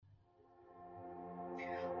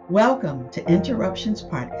Welcome to Interruptions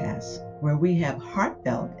Podcast, where we have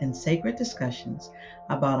heartfelt and sacred discussions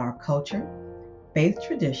about our culture, faith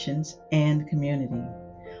traditions, and community.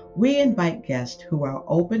 We invite guests who are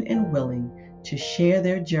open and willing to share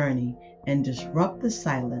their journey and disrupt the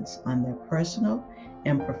silence on their personal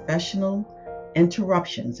and professional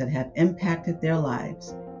interruptions that have impacted their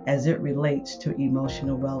lives as it relates to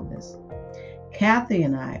emotional wellness. Kathy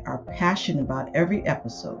and I are passionate about every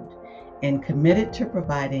episode and committed to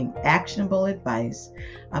providing actionable advice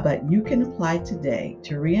about you can apply today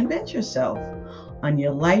to reinvent yourself on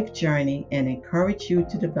your life journey and encourage you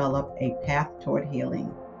to develop a path toward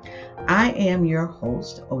healing. I am your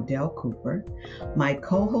host, Odell Cooper. My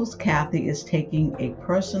co host, Kathy, is taking a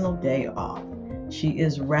personal day off. She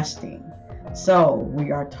is resting. So,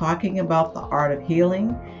 we are talking about the art of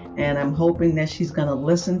healing, and I'm hoping that she's going to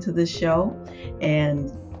listen to this show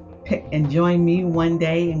and join me one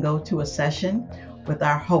day and go to a session with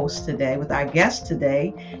our host today, with our guest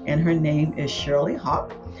today, and her name is Shirley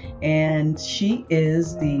Hawk. And she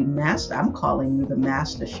is the master, I'm calling you the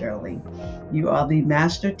master, Shirley. You are the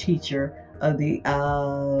master teacher of the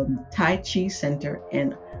Tai Chi Center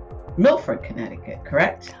in Milford, Connecticut,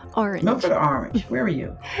 correct? Orange. Milford or Orange? Where are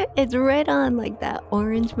you? It's right on like that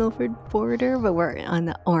orange Milford border, but we're on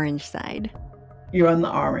the orange side. You're on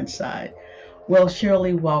the orange side. Well,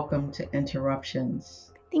 Shirley, welcome to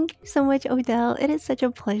Interruptions. Thank you so much, Odell. It is such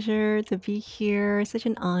a pleasure to be here, such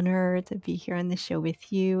an honor to be here on the show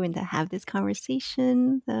with you and to have this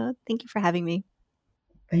conversation. Thank you for having me.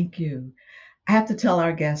 Thank you. I have to tell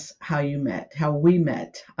our guests how we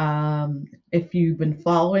met. If you've been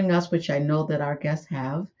following us, which I know that our guests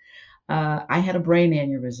have, I had a brain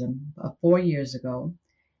aneurysm 4 years ago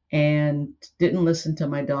and didn't listen to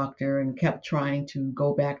my doctor and kept trying to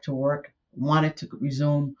go back to work, wanted to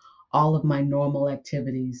resume all of my normal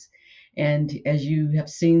activities. And as you have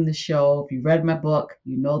seen the show, if you read my book,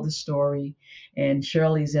 you know the story, and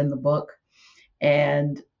Shirley's in the book.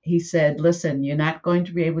 And he said, listen, you're not going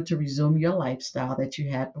to be able to resume your lifestyle that you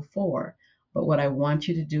had before. But what I want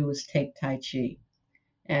you to do is take Tai Chi.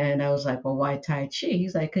 And I was like, well, why Tai Chi?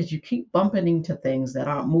 He's like, because you keep bumping into things that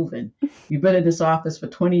aren't moving. You've been in this office for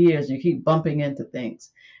 20 years, you keep bumping into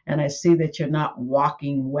things. And I see that you're not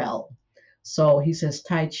walking well. So he says,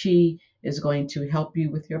 Tai Chi is going to help you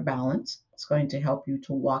with your balance. It's going to help you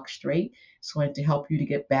to walk straight. It's going to help you to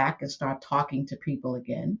get back and start talking to people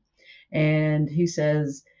again. And he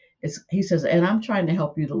says, and I'm trying to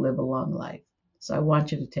help you to live a long life. So I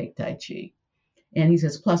want you to take Tai Chi. And he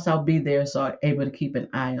says, plus I'll be there so I'm able to keep an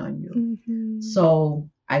eye on you. Mm-hmm. So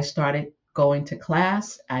I started going to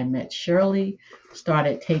class. I met Shirley,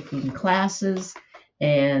 started taking classes,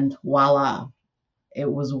 and voila,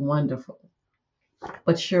 it was wonderful.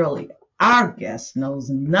 But Shirley, our guest knows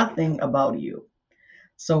nothing about you.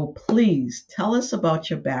 So please tell us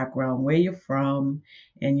about your background, where you're from,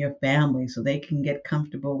 and your family so they can get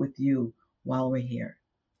comfortable with you while we're here.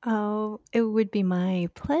 Oh, it would be my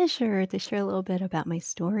pleasure to share a little bit about my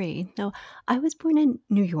story. Now, I was born in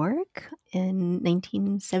New York in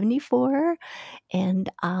 1974 and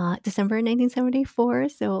December 1974.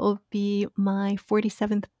 So it'll be my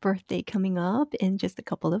 47th birthday coming up in just a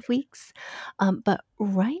couple of weeks. But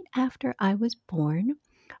right after I was born,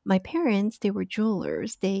 my parents, they were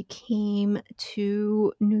jewelers. They came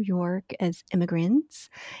to New York as immigrants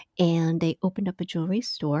and they opened up a jewelry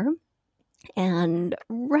store. And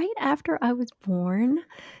right after I was born,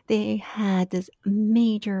 they had this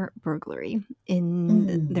major burglary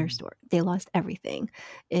in their Mm. store. They lost everything.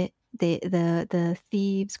 The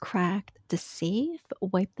thieves cracked the safe,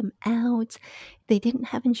 wiped them out. They didn't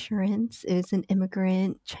have insurance. It was an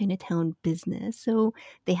immigrant Chinatown business, so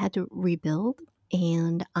they had to rebuild.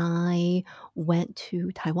 And I went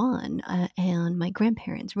to Taiwan, and my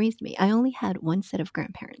grandparents raised me. I only had one set of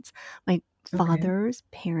grandparents. My Okay. father's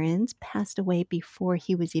parents passed away before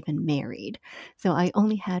he was even married. So I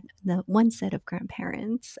only had the one set of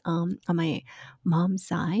grandparents on my mom's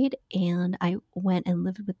side, and I went and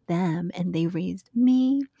lived with them, and they raised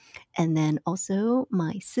me. And then also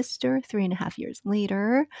my sister, 3.5 years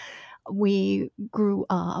later, we grew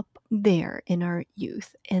up there in our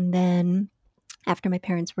youth. And then after my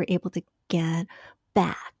parents were able to get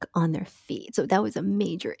back on their feet. So that was a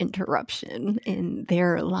major interruption in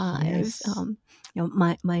their lives. Yes.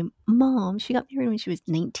 My mom, she got married when she was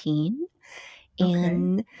 19 Okay.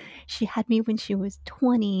 and she had me when she was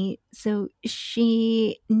 20. So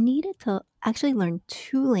she needed to actually learned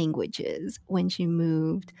two languages when she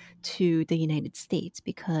moved to the United States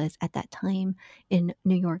because at that time in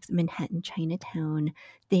New York's Manhattan Chinatown,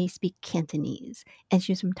 they speak Cantonese. And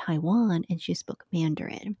she was from Taiwan and she spoke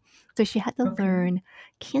Mandarin. So she had to Okay. learn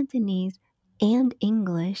Cantonese and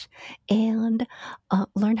English and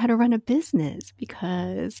learn how to run a business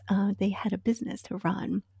because they had a business to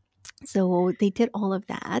run. So they did all of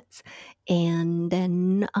that. And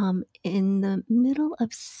then in the middle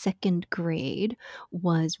of second grade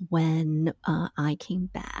was when I came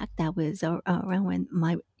back. That was around when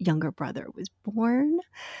my younger brother was born.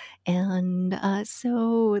 And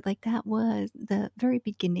so, like, that was the very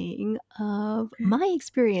beginning of Okay. my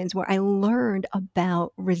experience where I learned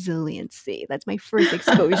about resiliency. That's my first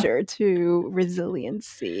exposure to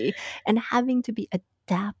resiliency and having to be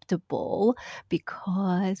adaptable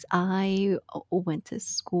because I went to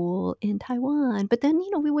school in Taiwan. But then,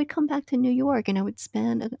 we would come back to New York and I would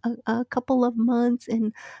spend a couple of months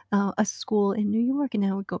in a school in New York and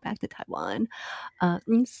then I would go back to Taiwan.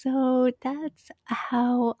 And so that's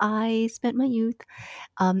how I spent my youth.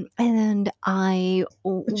 And I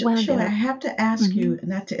wound Shirley, I up. have to ask Mhm, you,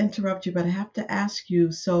 not to interrupt you, but I have to ask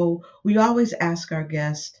you. So we always ask our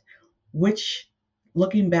guest, which,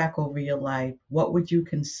 looking back over your life, what would you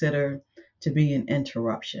consider to be an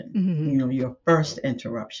interruption? mhm, Your first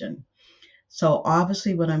interruption. So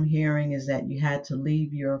obviously, what I'm hearing is that you had to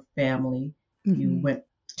leave your family. You mhm, went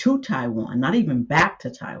to Taiwan, not even back to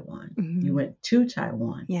Taiwan. You mhm. went to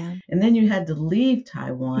Taiwan. Yeah, And then you had to leave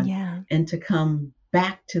Taiwan yeah. and to come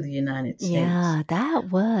back to the United States. Yeah, that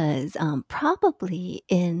was, probably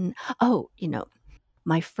in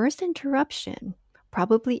my first interruption,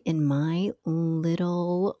 probably in my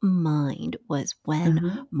little mind, was when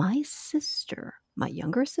Uh-huh. my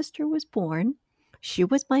younger sister was born. She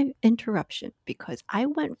was my interruption because I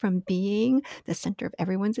went from being the center of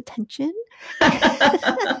everyone's attention to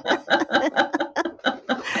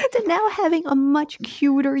now having a much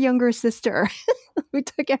cuter younger sister who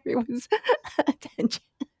took everyone's attention.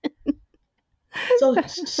 So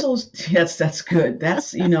yes, that's good.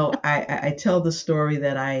 That's I tell the story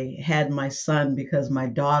that I had my son because my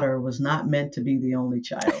daughter was not meant to be the only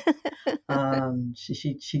child.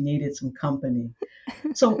 She needed some company.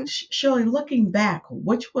 So Shirley, looking back,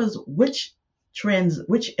 which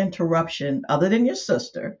interruption, other than your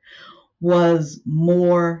sister, was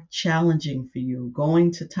more challenging for you,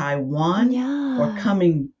 going to Taiwan or Yeah.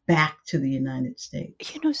 coming back to the United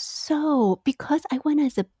States? So because I went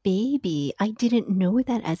as a baby, I didn't know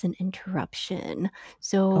that as an interruption.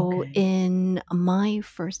 So Okay. in my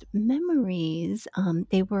first memories,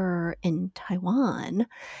 they were in Taiwan,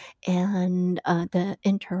 and the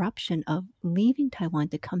interruption of leaving Taiwan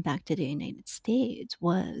to come back to the United States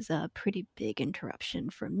was a pretty big interruption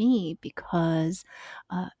for me because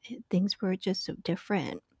things were just so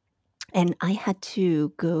different. And I had to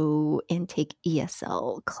go and take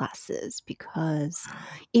ESL classes because Wow.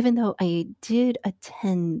 even though I did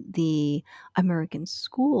attend the American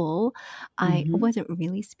school, I Hmm. wasn't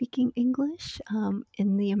really speaking English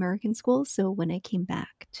in the American school. So when I came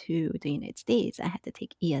back to the United States, I had to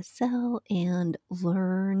take ESL and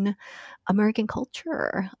learn American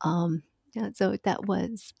culture. Yeah, so that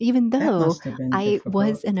was, even That though must have been I was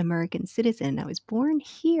difficult. an American citizen, I was born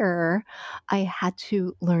here, I had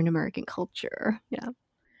to learn American culture. Yeah.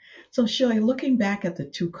 So Shirley, looking back at the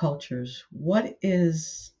two cultures,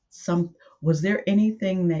 was there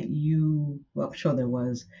anything that well, I'm sure there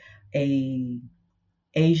was, a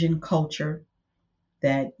Asian culture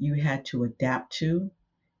that you had to adapt to,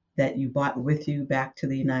 that you brought with you back to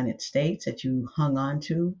the United States, that you hung on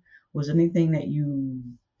to? Was there anything that you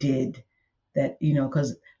did that,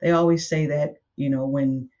 because they always say that,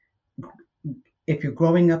 when if you're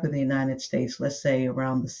growing up in the United States, let's say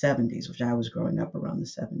around the 70s, which I was growing up around the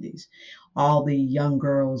 70s, all the young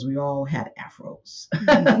girls, we all had afros,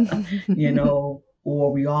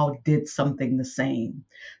 or we all did something the same.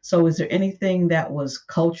 So, is there anything that was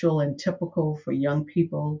cultural and typical for young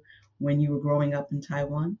people when you were growing up in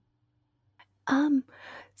Taiwan? Um,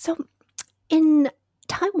 so in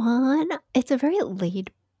Taiwan, it's a very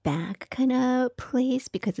laid back kind of place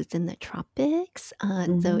because it's in the tropics.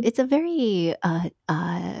 So Hmm. it's a very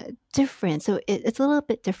different. So it's a little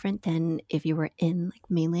bit different than if you were in like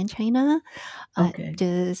mainland China. Okay.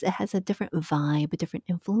 Just it has a different vibe, a different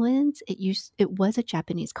influence. It was a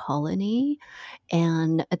Japanese colony,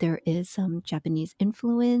 and there is some Japanese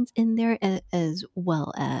influence in there as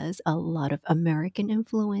well as a lot of American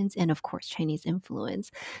influence and of course Chinese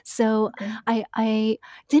influence. So Okay. I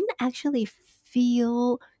didn't actually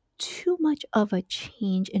feel too much of a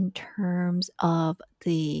change in terms of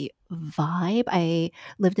the vibe. I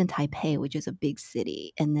lived in Taipei, which is a big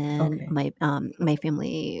city, and then Okay. my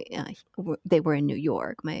family, they were in New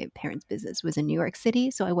York. My parents' business was in New York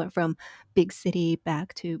City, so I went from big city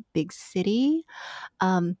back to big city.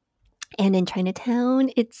 Um, and in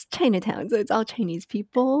Chinatown, it's Chinatown, so it's all Chinese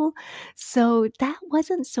people. So that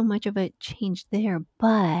wasn't so much of a change there,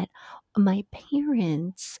 but my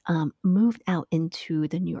parents, moved out into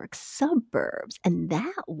the New York suburbs, and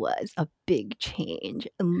that was a big change,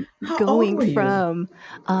 How old going were you? from,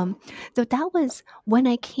 um so that was when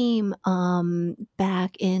I came,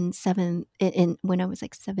 back in 7 in when I was,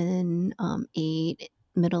 like, 7, 8,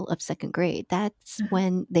 middle of 2nd grade. That's Uh-huh.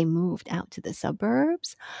 when they moved out to the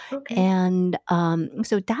suburbs, Okay. and,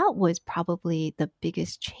 so that was probably the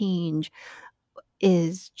biggest change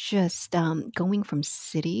is just, going from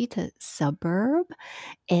city to suburb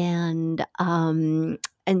and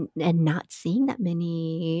not seeing that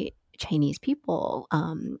many Chinese people,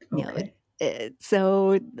 Okay.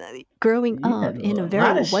 so, growing You up had in a a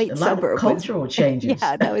very lot of white a lot of suburb was cultural changes.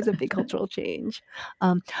 yeah, that was a big cultural change.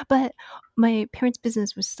 But my parents'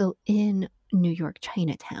 business was still in New York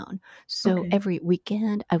Chinatown, so Okay. every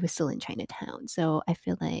weekend I was still in Chinatown, so I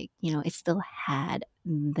feel like, it still had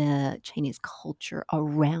the Chinese culture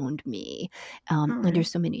around me, All and right.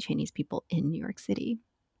 there's so many Chinese people in New York City.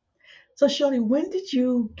 So, Shirley, when did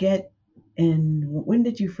you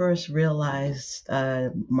first realize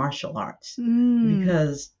martial arts? Mm,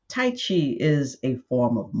 Because Tai Chi is a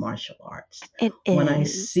form of martial arts. it When I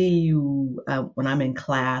is. see you, when I'm in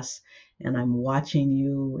class and I'm watching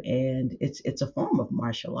you, and it's a form of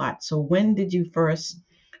martial arts. So, when did you first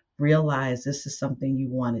realize this is something you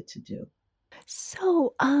wanted to do?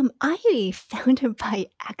 So, I found it by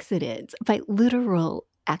accident, by literal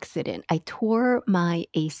accident. I tore my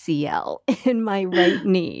ACL in my right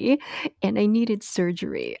knee and I needed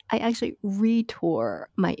surgery. I actually retore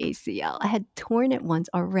my ACL. I had torn it once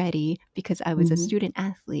already because I was a Hmm. student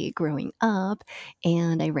athlete growing up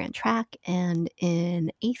and I ran track. And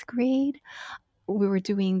in 8th grade, we were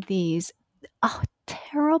doing these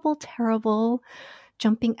terrible, terrible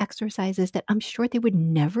jumping exercises that I'm sure they would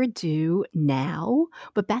never do now,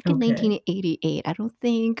 but back in Okay. 1988, I don't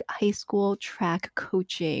think high school track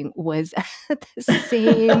coaching was at the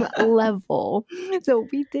same level. So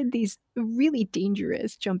we did these really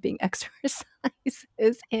dangerous jumping exercises,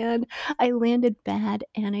 and I landed bad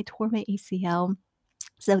and I tore my ACL.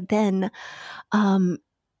 So then um,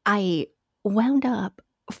 I wound up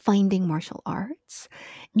finding martial arts,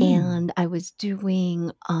 Mm, and I was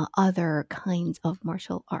doing, other kinds of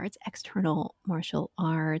martial arts, external martial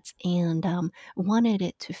arts, and, wanted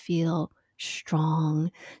it to feel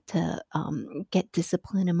strong, to, get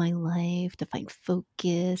discipline in my life, to find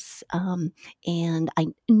focus, and I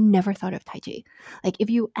never thought of Tai Chi. Like, if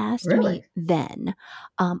you asked me really? then,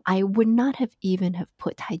 I would not have even have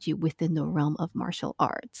put Tai Chi within the realm of martial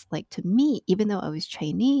arts. Like to me, even though I was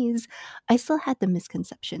Chinese, I still had the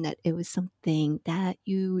misconception that it was something that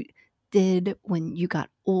you did when you got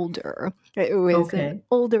older. It was an Okay.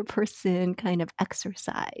 older person kind of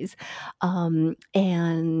exercise.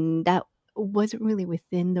 And that wasn't really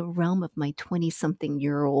within the realm of my 20 something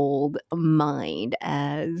year old mind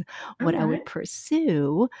as All what I would right.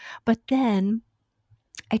 pursue. But then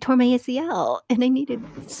I tore my ACL and I needed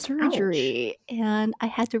Ouch. surgery and I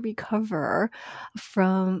had to recover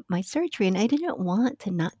from my surgery and I didn't want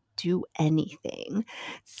to not do anything.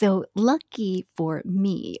 So lucky for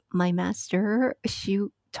me, my master, she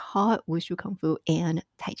taught Wushu Kung Fu and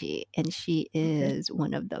Tai Chi, and she Okay. is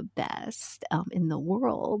one of the best in the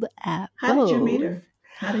world at How did you meet both. her?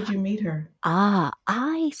 How did you meet her?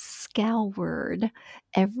 I scoured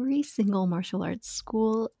every single martial arts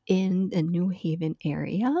school in the New Haven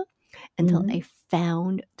area until I Hmm.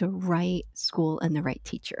 found the right school and the right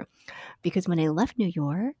teacher. Because when I left New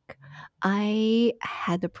York, I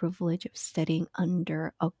had the privilege of studying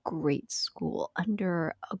under a great school,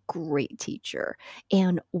 under a great teacher.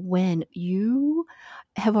 And when you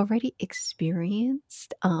have already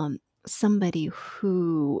experienced somebody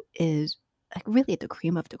who is like really at the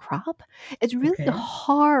cream of the crop, it's really Okay.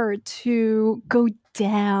 hard to go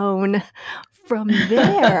down from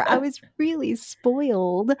there. I was really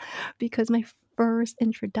spoiled because my first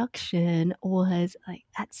introduction was, like,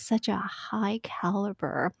 at such a high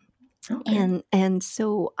caliber, Okay. and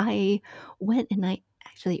so I went and I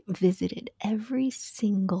actually visited every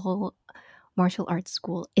single martial arts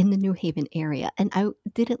school in the New Haven area, and I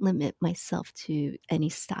didn't limit myself to any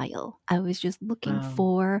style. I was just looking Wow.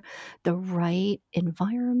 for the right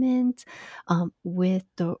environment, with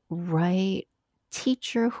the right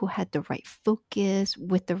teacher who had the right focus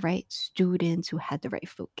with the right students who had the right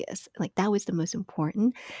focus. Like that was the most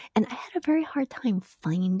important. And I had a very hard time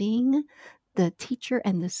finding the teacher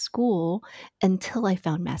and the school until I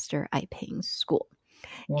found Master I Ping's school.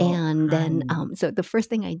 Well, And then, I'm so the first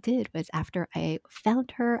thing I did was after I found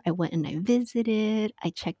her, I went and I visited, I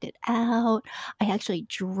checked it out. I actually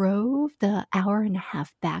drove the hour and a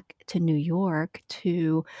half back to New York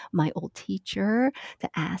to my old teacher to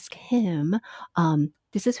ask him,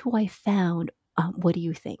 this is who I found. What do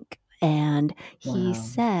you think? And he wow.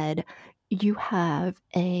 said, you have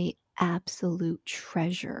a absolute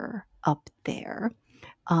treasure up there.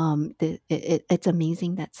 It's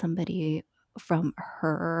amazing that somebody from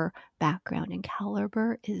her background and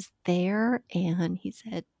caliber is there. And he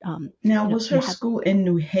said, Now, was you her have school in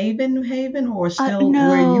New Haven, or still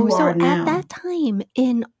where no. you So are at that now? time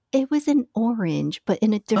it was in Orange, but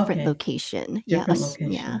in a different Okay, location. Yeah, different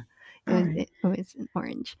yeah. location. It All was right. it was in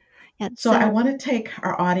Orange. Yeah. So I So want to take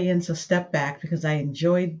our audience a step back because I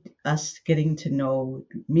enjoyed us getting to know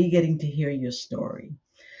me, getting to hear your story.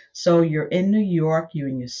 So you're in New York, you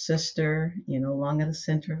and your sister, you're no longer the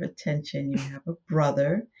center of attention. You have a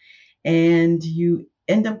brother, and you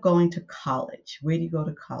end up going to college. Where do you go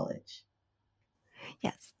to college?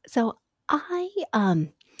 yes. So I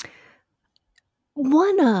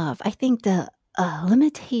one of I think the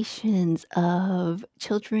limitations of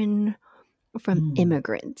children from Mm,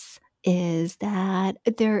 immigrants is that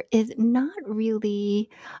there is not really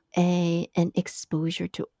an exposure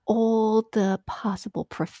to all the possible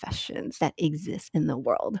professions that exist in the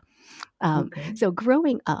world. okay. So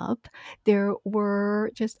growing up, there were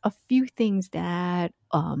just a few things that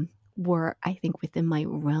were, I think, within my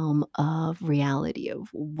realm of reality of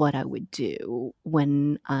what I would do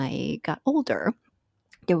when I got older.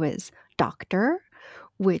 There was doctor,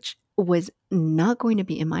 which was not going to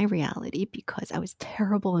be in my reality because I was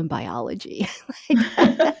terrible in biology. Like,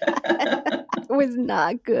 I was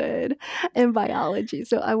not good in biology,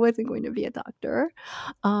 so I wasn't going to be a doctor.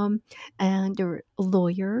 Um, and there were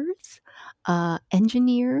lawyers,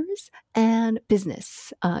 engineers, and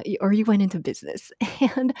business, or you went into business.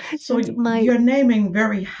 And So since my you're naming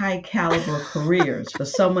very high caliber careers for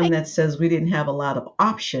someone that says we didn't have a lot of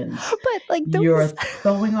options. but like those You're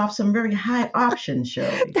throwing off some very high options,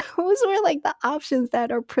 Shirley. those were like the options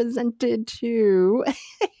that are presented to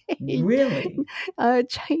a, Really? a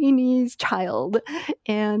Chinese child.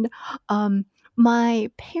 And my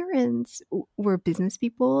parents were business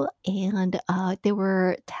people and they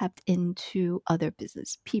were tapped into other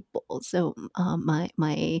business people. So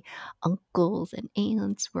my uncles and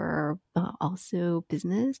aunts were also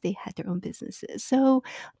business. They had their own businesses. So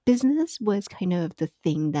business was kind of the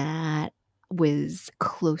thing that was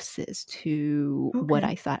closest to what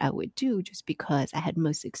Okay. I thought I would do just because I had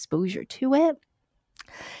most exposure to it.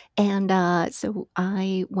 And so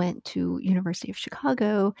I went to University of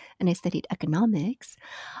Chicago and I studied economics.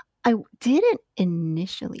 I didn't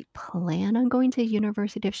initially plan on going to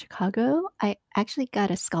University of Chicago. I actually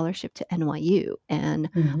got a scholarship to NYU, and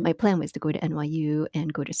Hmm. my plan was to go to NYU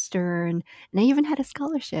and go to Stern, and I even had a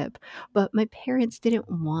scholarship. But my parents didn't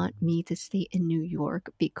want me to stay in New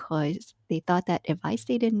York because they thought that if I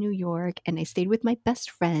stayed in New York and I stayed with my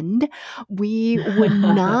best friend, we would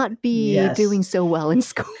not be Yes. doing so well in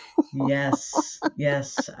school. Yes.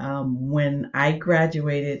 Yes. When I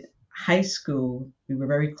graduated high school, we were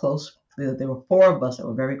very close. There were four of us that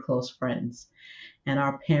were very close friends. And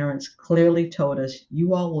our parents clearly told us,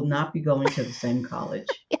 you all will not be going to the same college.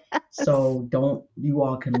 Yes. So don't, you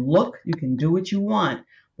all can look, you can do what you want,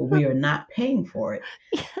 but we are not paying for it.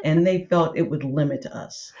 And they felt it would limit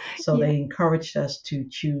us. So Yeah. they encouraged us to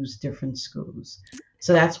choose different schools.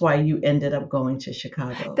 So that's why you ended up going to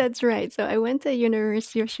Chicago. That's right. So I went to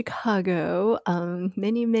University of Chicago,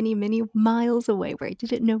 many, many, many miles away where I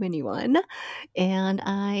didn't know anyone, and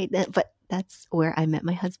but that's where I met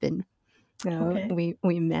my husband. Okay.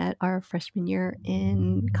 We met our freshman year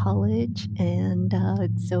in college, and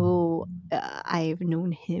I've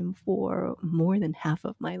known him for more than half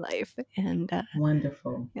of my life, and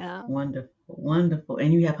Wonderful. yeah, Wonderful. Wonderful.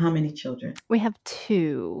 And you have how many children? we have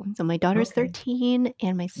two. So my daughter's Okay. 13,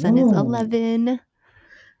 and my son is Ooh. 11.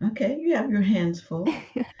 Okay. You have your hands full.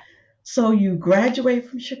 So you graduate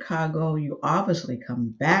from Chicago, you obviously come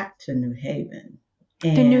back to New Haven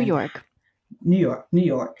To New and York. New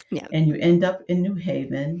York, Yeah. and you end up in New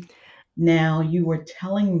Haven. Now you were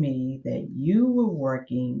telling me that you were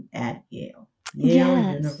working at Yale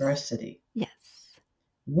Yes. University. Yes.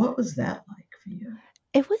 What was that like for you?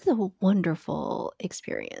 It was a wonderful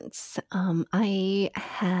experience. I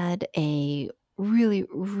had a really,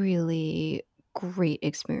 really great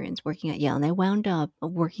experience working at Yale, and I wound up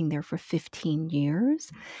working there for 15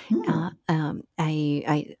 years. Hmm.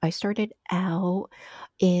 I started out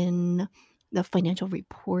in the financial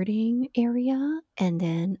reporting area, and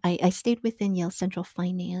then I stayed within Yale Central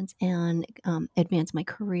Finance and advanced my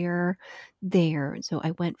career there. So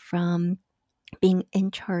I went from being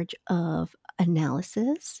in charge of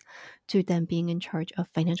analysis to then being in charge of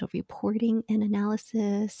financial reporting and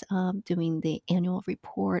analysis, doing the annual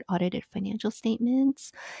report, audited financial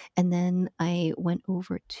statements. And then I went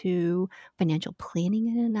over to financial planning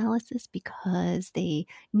and analysis because they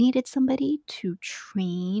needed somebody to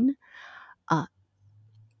train uh,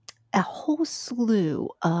 a whole slew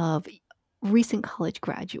of recent college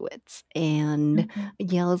graduates, and Okay.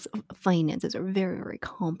 Yale's finances are very, very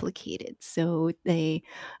complicated. So they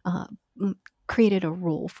uh, m- created a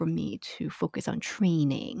role for me to focus on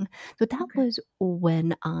training. So that Okay. was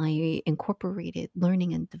when I incorporated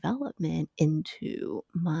learning and development into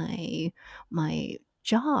my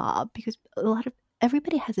job, because a lot of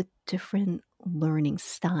everybody has a different learning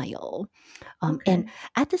style. And Okay.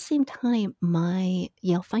 at the same time, my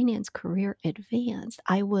Yale finance career advanced,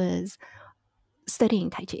 I was studying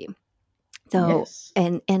Tai Chi. So Yes.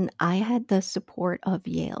 and I had the support of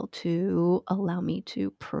Yale to allow me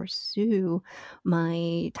to pursue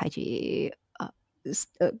my Tai Chi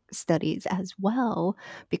studies as well,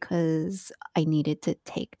 because I needed to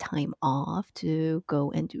take time off to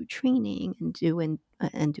go and do training and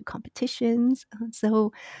do competitions.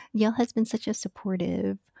 So Yale has been such a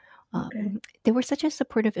supportive. Okay. They were such a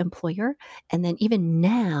supportive employer, and then even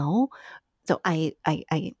now, so I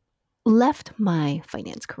left my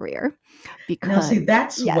finance career Now, see, because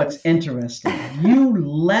that's what's yes, interesting. You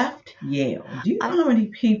left Yale. Do you I know how many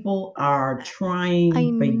people are I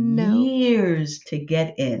trying for know, years to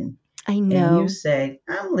get in? I And you know. say,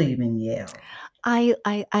 I'm leaving Yale. I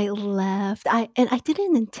left. I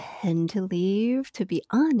didn't intend to leave, to be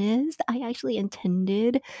honest. I actually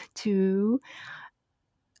intended to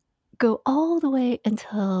go all the way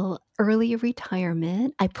until early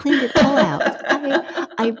retirement. I planned it all out.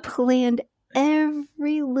 I planned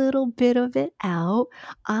every little bit of it out.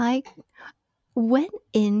 I went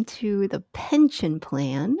into the pension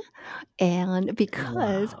plan, and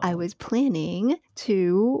because I Wow. was planning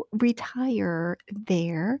to retire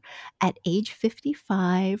there at age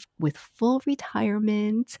 55 with full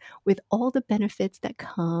retirement, with all the benefits that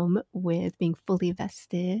come with being fully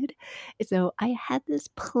vested. So I had this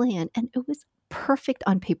plan, and it was perfect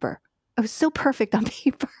on paper. It was so perfect on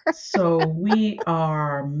paper. So we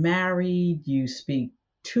are married. You speak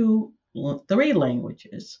three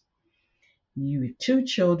languages. You have two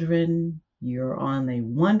children. You're on a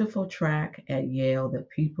wonderful track at Yale that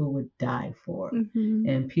people would die for. Mhm.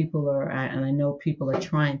 And and I know people are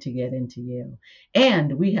trying to get into Yale.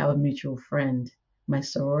 And we have a mutual friend, my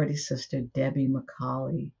sorority sister, Debbie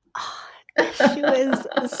McCauley. Ah, she was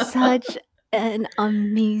such an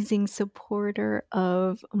amazing supporter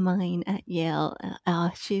of mine at Yale.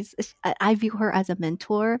 I view her as a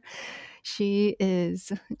mentor. She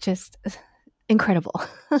is just incredible.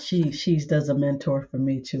 She does a mentor for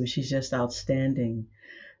me too. She's just outstanding.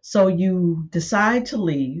 So you decide to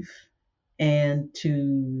leave and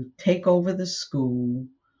to take over the school.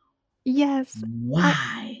 Yes, I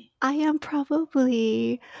Why? I am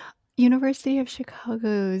probably University of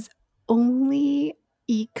Chicago's only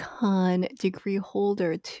econ degree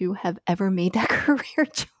holder to have ever made that career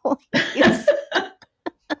choice.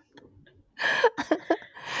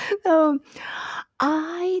 So,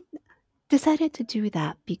 I decided to do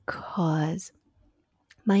that because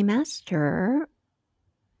my master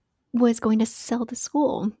was going to sell the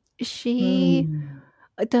school. She Hmm.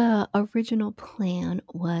 The original plan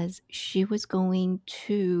was she was going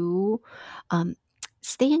to, um,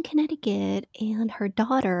 stay in Connecticut, and her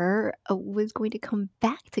daughter, was going to come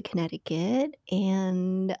back to Connecticut,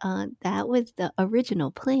 and, that was the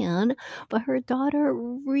original plan, but her daughter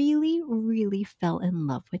really, really fell in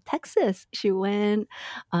love with Texas. She went,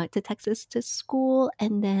 to Texas to school,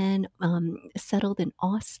 and then, settled in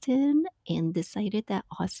Austin, and decided that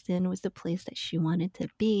Austin was the place that she wanted to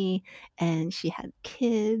be, and she had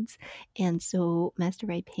kids. And so Master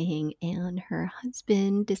Rai Ping and her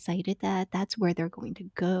husband decided that that's where they're going to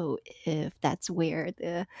go, if that's where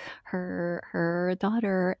her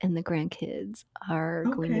daughter and the grandkids are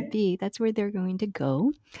going to Okay. be. That's where they're going to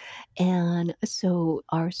go. And so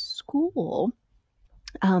our school,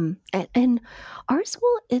 and our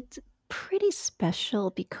school, it's pretty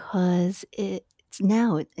special because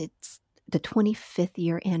it's the 25th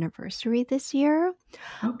year anniversary this year.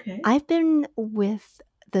 Okay. I've been with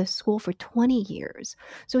the school for 20 years.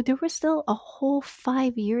 So there was still a whole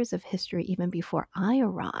 5 years of history even before I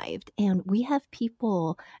arrived. And we have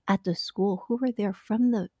people at the school who were there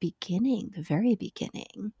from the beginning, the very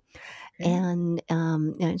beginning. Okay.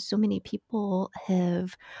 And so many people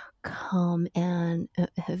have come and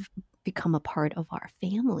have become a part of our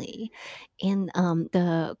family. And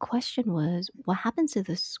the question was, what happens to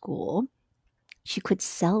the school? She could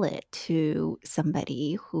sell it to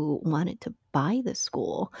somebody who wanted to buy the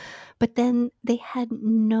school, but then they had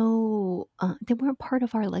no, they weren't part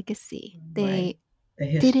of our legacy. Right. The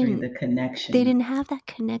history, Didn't the they connection. didn't have that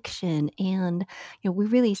connection, and we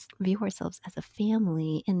really view ourselves as a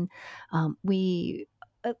family, and we're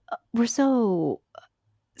so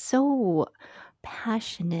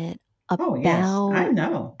passionate Oh, yes, I about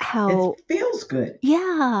know. It how, feels good.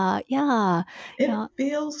 yeah, yeah, It yeah,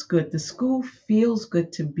 feels good. The school feels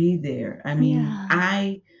good to be there. I mean,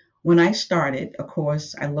 yeah. when I started, of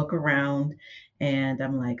course, I look around and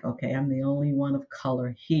I'm like, okay, I'm the only one of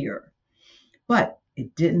color here. But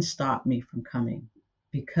it didn't stop me from coming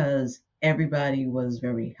because everybody was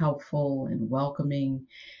very helpful and welcoming.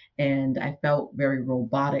 And I felt very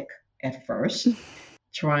robotic at first,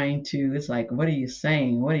 trying to, it's like, what are you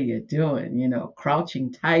saying? What are you doing?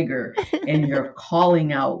 Crouching tiger, and you're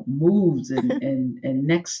calling out moves and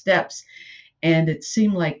next steps. And it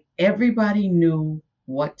seemed like everybody knew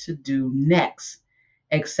what to do next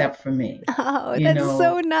except for me. Oh, You that's know,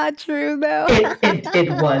 so not true, though.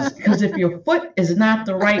 it was because if your foot is not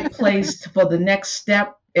the right place for the next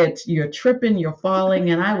step, it's you're tripping, you're falling,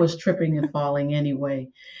 and I was tripping and falling anyway.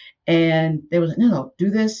 And there was no,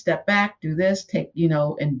 do this, step back, do this, take,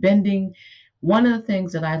 and bending. One of the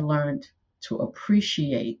things that I learned to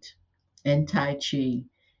appreciate in Tai Chi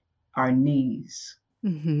are knees,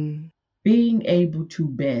 Mhm. being able to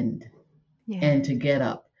bend and Yeah, to get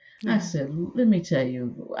up. I yeah. said, let me tell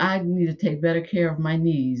you, I need to take better care of my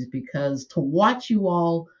knees because to watch you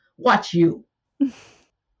all watch you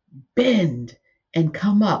bend and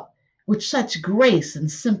come up with such grace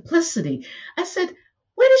and simplicity. I said,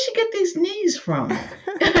 where did she get these knees from?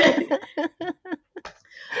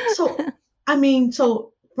 So, I mean,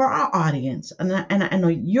 so for our audience, and I know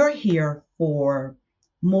you're here for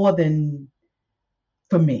more than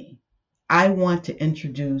for me. I want to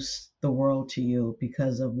introduce the world to you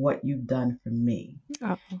because of what you've done for me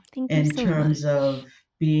Oh, thank you in so terms much. of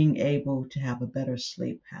being able to have a better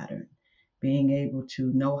sleep pattern, being able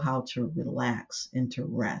to know how to relax and to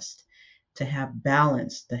rest, to have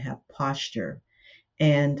balance, to have posture.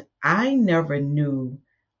 And I never knew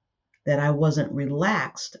that I wasn't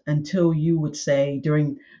relaxed until you would say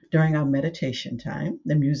during our meditation time,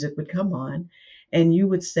 the music would come on and you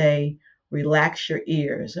would say, relax your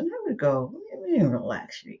ears. And I would go, what do you mean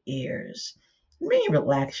relax your ears? What do you mean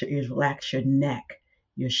relax your ears, relax your neck,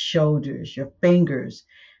 your shoulders, your fingers.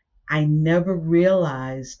 I never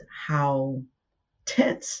realized how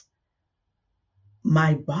tense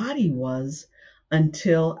my body was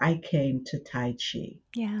until I came to Tai Chi.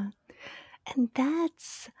 Yeah, and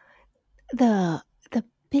that's the the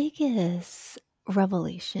biggest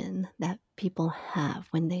revelation that people have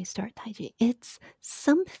when they start Tai Chi. It's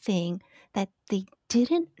something that they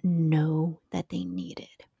didn't know that they needed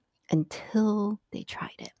until they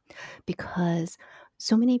tried it. Because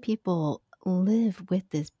so many people live with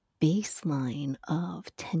this baseline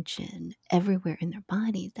of tension everywhere in their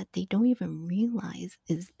bodies that they don't even realize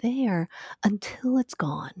is there until it's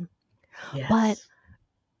gone. But Yes.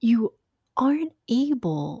 you aren't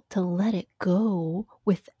able to let it go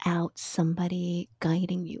without somebody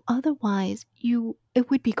guiding you. Otherwise, it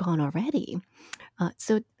would be gone already.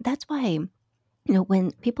 So that's why,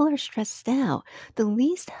 when people are stressed out, the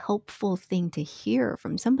least helpful thing to hear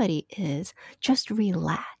from somebody is just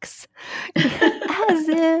relax. Because as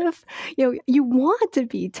if, you want to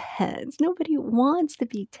be tense. Nobody wants to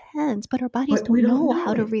be tense, but our bodies But we don't don't know know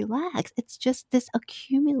how to it. relax. It's just this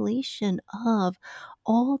accumulation of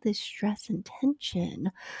all this stress and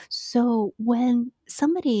tension. So when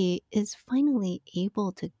somebody is finally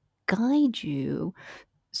able to guide you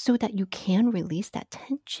so that you can release that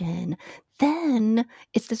tension, then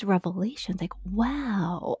it's this revelation like,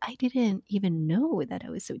 wow, I didn't even know that I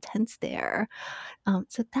was so tense there.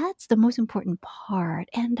 So that's the most important part.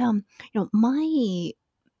 And my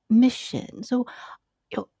mission. So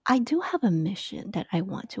I do have a mission that I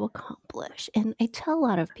want to accomplish, and I tell a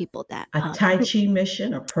lot of people that, A Tai Chi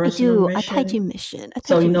mission, a I personal do a Tai Chi mission. mission, a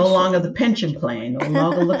Tai So Chi you no longer the mission. pension plan, no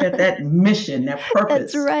longer look at that mission, that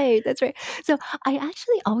That's purpose. right, that's right. So, I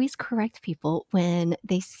actually always correct people when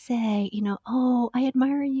they say, "Oh, I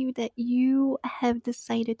admire you that you have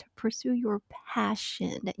decided to pursue your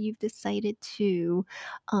passion, that you've decided to,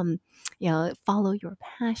 um, follow your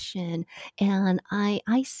passion." And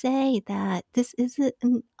I say that this isn't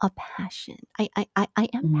a passion. I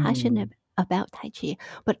am passionate Mm, about Tai Chi,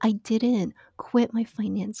 but I didn't quit my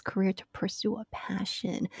finance career to pursue a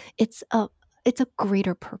passion. It's a it's a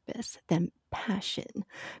greater purpose than passion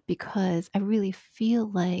because I really feel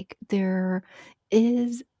like there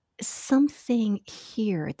is something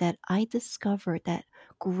here that I discovered that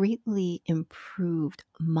greatly improved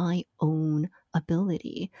my own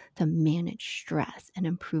ability to manage stress and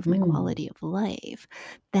improve my mm, quality of life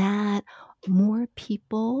that more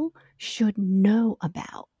people should know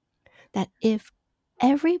about. That if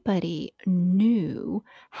everybody knew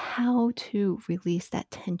how to release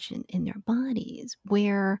that tension in their bodies,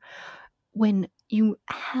 where when you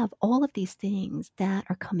have all of these things that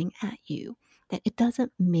are coming at you, that it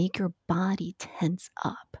doesn't make your body tense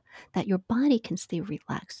up, that your body can stay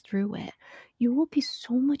relaxed through it, you will be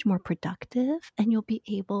so much more productive and you'll be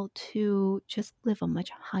able to just live a much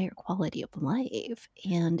higher quality of life.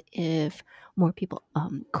 And if more people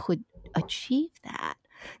could achieve that,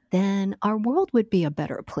 then our world would be a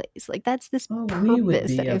better place. Like that's this oh, we would purpose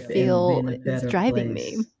be that I in feel a is better driving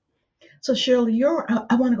me. place. So Shirley,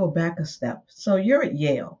 I want to go back a step. So you're at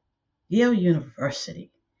Yale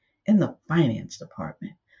University, in the finance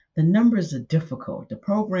department. The numbers are difficult. The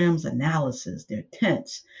program's analysis, they're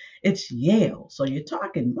tense. It's Yale, so you're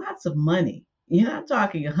talking lots of money. You're not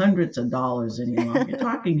talking hundreds of dollars any longer. You're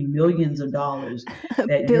talking millions of dollars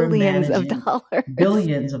that you're Billions of managing, dollars.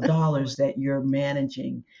 billions of dollars that you're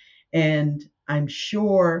managing. And I'm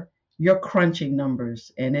sure you're crunching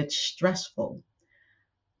numbers and it's stressful.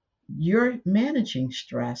 You're managing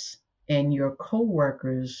stress and your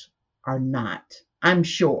coworkers are not. I'm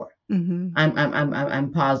sure. Mhm.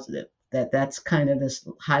 I'm positive that that's kind of this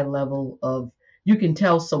high level of, you can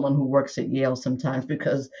tell someone who works at Yale sometimes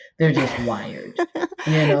because they're just wired.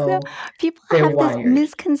 You So, know, people they're have this wired.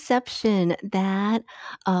 misconception that,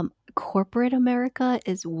 corporate America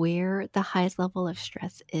is where the highest level of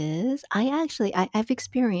stress is. I've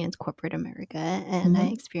experienced corporate America, and I Hmm.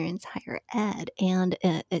 experienced higher ed, and,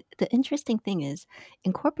 the interesting thing is,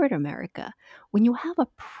 in corporate America, when you have a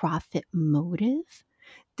profit motive,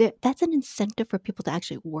 that's an incentive for people to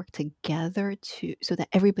actually work together to so that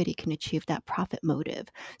everybody can achieve that profit motive.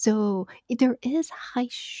 So there is high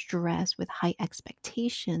stress with high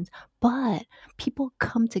expectations, but people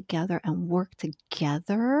come together and work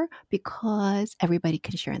together because everybody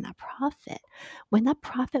can share in that profit. When that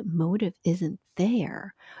profit motive isn't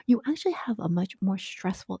there, you actually have a much more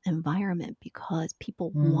stressful environment because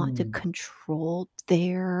people want to Mm, control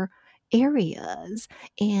their areas,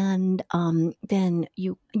 and then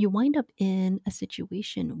you wind up in a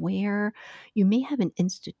situation where you may have an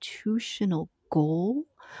institutional goal,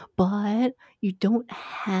 but you don't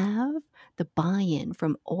have the buy-in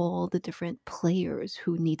from all the different players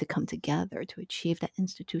who need to come together to achieve that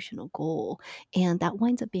institutional goal. And that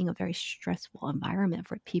winds up being a very stressful environment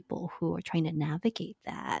for people who are trying to navigate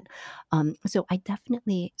that. So I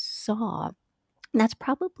definitely saw, and that's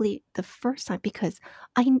probably the first time because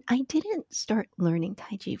I didn't start learning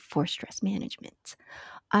Tai Chi for stress management.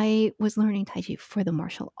 I was learning Tai Chi for the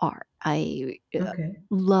martial art. I okay.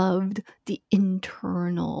 loved the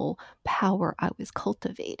internal power I was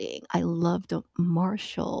cultivating. I loved the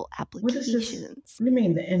martial What is this? applications. What do you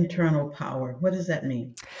mean the internal power? What does that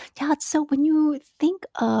mean? Yeah, so when you think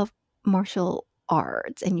of martial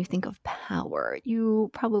arts and you think of power, you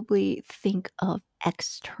probably think of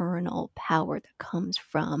external power that comes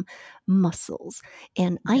from muscles.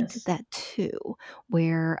 And I did Yes. that too,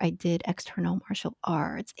 where I did external martial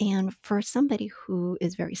arts. And for somebody who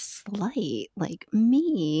is very slight, like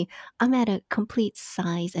me, I'm at a complete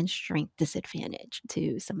size and strength disadvantage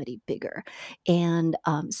to somebody bigger. And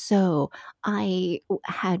so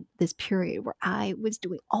had this period where I was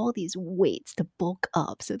doing all these weights to bulk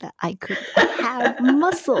up so that I could have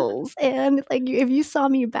muscles. And like if you saw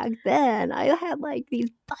me back then, I had like these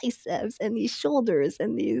biceps and these shoulders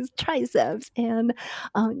and these triceps, and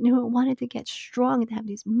wanted to get strong and have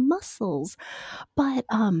these muscles. But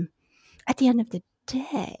at the end of the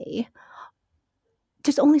day,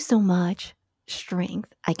 there's only so much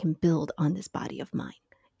strength I can build on this body of mine.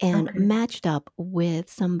 and Okay. matched up with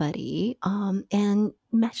somebody, and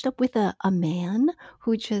matched up with a man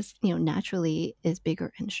who just, naturally is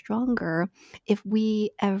bigger and stronger. If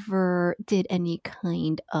we ever did any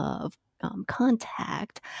kind of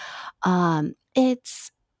contact,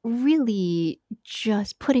 it's really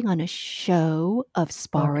just putting on a show of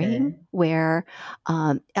sparring Okay. where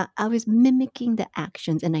I was mimicking the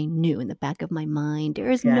actions, and I knew in the back of my mind there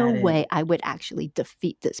is no Got way it. I would actually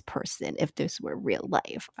defeat this person if this were real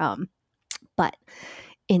life. But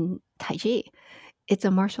in Tai Chi, it's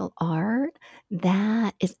a martial art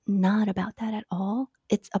that is not about that at all.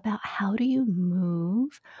 It's about how do you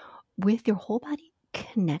move with your whole body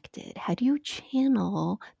connected? How do you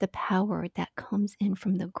channel the power that comes in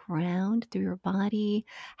from the ground through your body?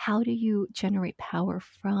 How do you generate power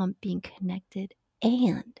from being connected?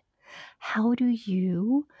 And how do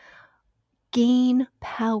you gain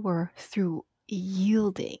power through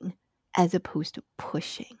yielding as opposed to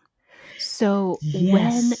pushing? So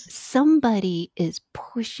when Yes. somebody is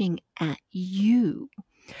pushing at you,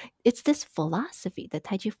 it's this philosophy. The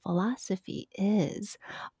Tai Chi philosophy is,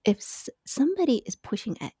 if somebody is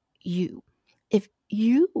pushing at you, if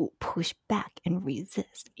you push back and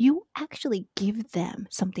resist, you actually give them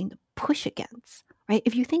something to push against, right?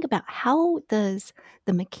 If you think about, how does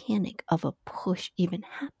the mechanic of a push even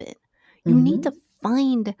happen? You need to Mm-hmm.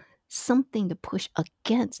 find something to push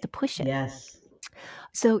against to push it. Yes.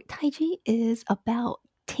 So Tai Chi is about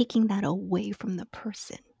taking that away from the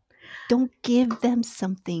person. Don't give them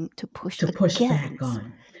something to push To push back against.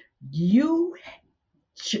 on. You,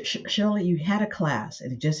 Shirley, you had a class,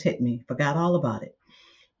 and it just hit me. Forgot all about it.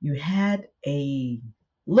 You had a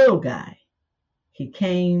little guy. He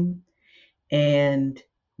came, and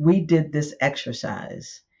we did this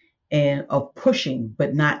exercise and of pushing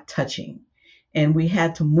but not touching, and we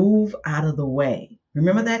had to move out of the way.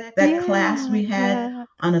 Remember that class Yeah, we had yeah.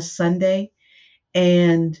 on a Sunday?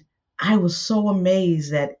 And I was so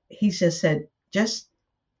amazed that he just said, just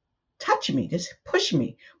touch me, just push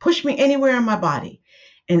me anywhere in my body.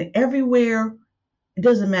 And everywhere, it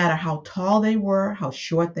doesn't matter how tall they were, how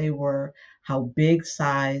short they were, how big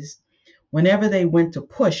size, whenever they went to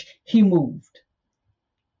push, he moved.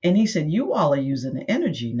 And he said, you all are using the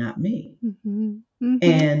energy, not me. Mhm, mhm,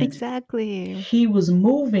 And exactly. he was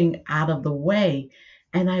moving out of the way.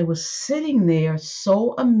 And I was sitting there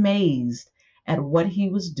so amazed at what he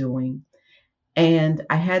was doing. And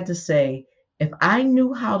I had to say, if I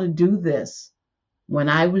knew how to do this when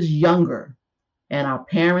I was younger and our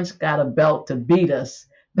parents got a belt to beat us,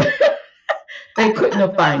 they couldn't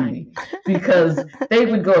have found me, because they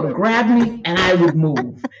would go to grab me and I would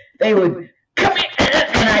move. They would come in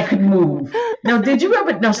and I could move. Now, did you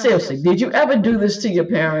ever, no, seriously, did you ever do this to your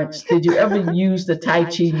parents? Did you ever use the Tai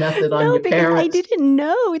Chi method on No, your because I parents? didn't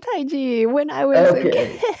know Tai Chi when I was a Okay.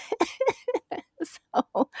 kid.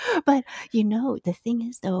 So, but, the thing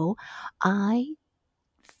is, though, I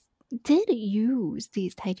did use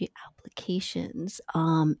these Tai Chi applications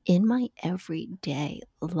in my everyday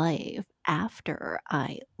life after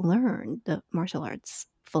I learned the martial arts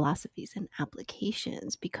philosophies and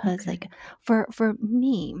applications, because, Okay. like, for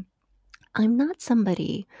me, I'm not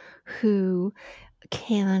somebody who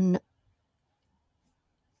can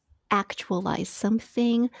actualize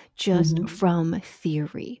something just Mm-hmm. from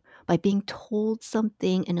theory. By being told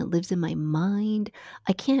something and it lives in my mind,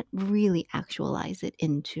 I can't really actualize it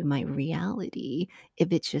into my reality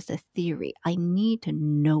if it's just a theory. I need to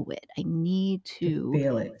know it. I need To to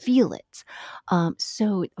feel it. feel it.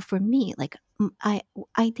 So for me, like,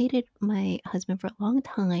 I dated my husband for a long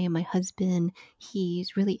time. My husband,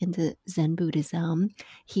 he's really into Zen Buddhism.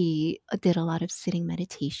 He did a lot of sitting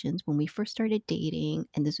meditations when we first started dating,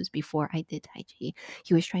 and this was before I did Tai Chi.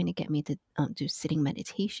 He was trying to get me to do sitting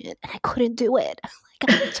meditation, and I couldn't do it.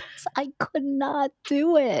 Like, I could not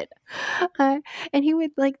do it. Uh, and he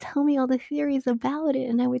would like tell me all the theories about it,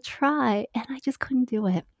 and I would try, and I just couldn't do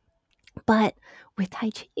it. But with Tai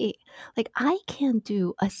Chi, like, I can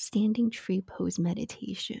do a standing tree pose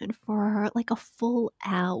meditation for like a full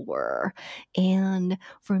hour. And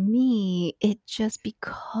for me, it just,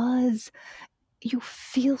 because you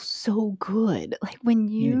feel so good. Like, when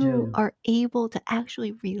You you do. are able to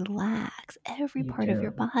actually relax every You part of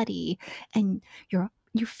your do. body, and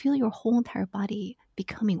you feel your whole entire body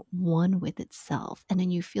becoming one with itself. And then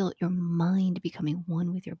you feel your mind becoming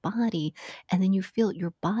one with your body. And then you feel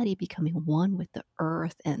your body becoming one with the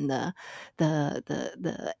earth and the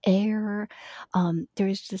air.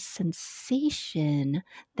 There's this sensation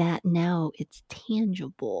that now it's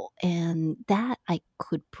tangible, and that I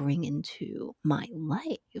could bring into my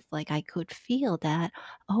life. Like I could feel that,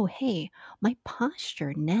 oh, hey, my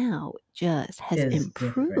posture now just has Is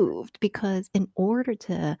different. improved because in order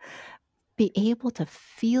to be able to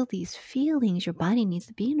feel these feelings, your body needs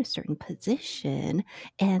to be in a certain position.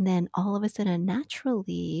 And then all of a sudden,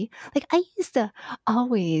 naturally, like I used to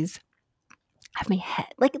always have my head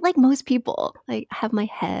like most people, like, have my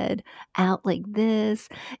head out like this,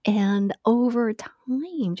 and over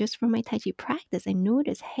time, just from my Tai Chi practice, I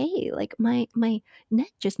noticed, hey, like, my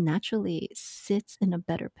neck just naturally sits in a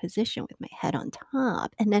better position with my head on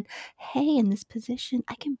top, and then, hey, in this position,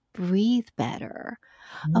 I can breathe better.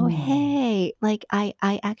 Oh, Mm. hey, like, I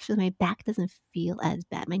actually my back doesn't feel as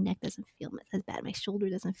bad, my neck doesn't feel as bad, my shoulder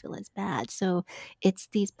doesn't feel as bad, so it's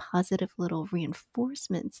these positive little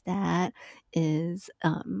reinforcements that is,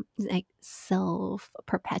 like,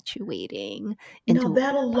 self-perpetuating Now, into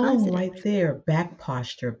that alone positive. right there, back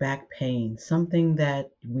posture, back pain, something that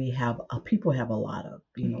we have, people have a lot of,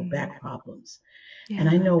 Mhm. back problems. And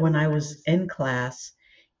I Yeah. know when I was in class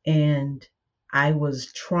and I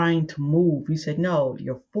was trying to move, he said, no,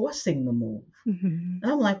 you're forcing the move. Mhm.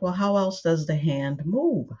 And I'm like, well, how else does the hand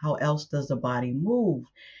move? How else does the body move?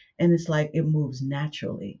 And it's like it moves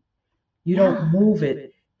naturally. You don't Yeah. move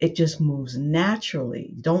it, it just moves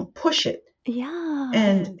naturally. Don't push it. Yeah.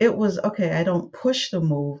 And it was okay, I don't push the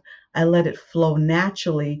move, I let it flow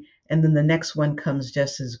naturally. And then the next one comes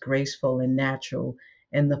just as graceful and natural.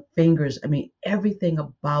 And the fingers, I mean, everything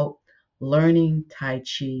about learning Tai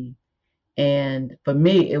Chi. And for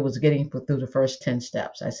me, it was getting through the first 10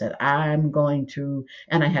 steps. I said, I'm going to,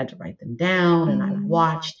 and I had to write them down and I Mhm.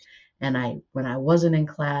 watched. And when I wasn't in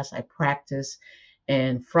class, I practiced.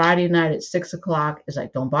 And Friday night at 6 o'clock, it's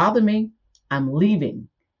like, don't bother me. I'm leaving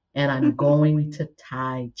and I'm going to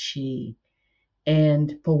Tai Chi.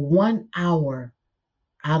 And for 1 hour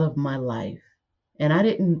out of my life, and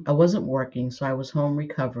I wasn't working, so I was home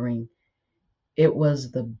recovering. It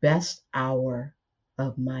was the best hour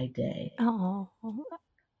of my day Oh.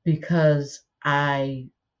 because I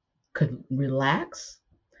could relax,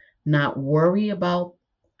 not worry about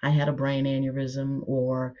I had a brain aneurysm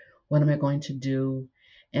or what am I going to do.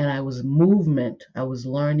 And I was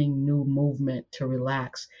learning new movement to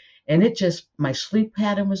relax. And my sleep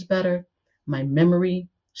pattern was better. My memory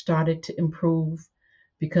started to improve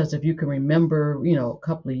because if you can remember, a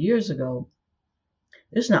couple of years ago,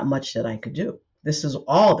 there's not much that I could do. This is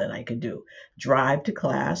all that I could do. Drive to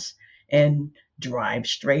class and drive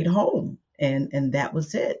straight home. And that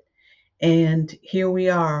was it. And here we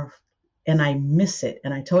are, and I miss it.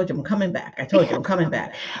 And I told you I'm coming back. I told you I'm coming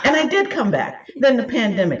back. And I did come back. Then the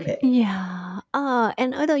pandemic hit. Yeah.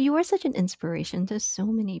 And although you are such an inspiration to so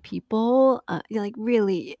many people, like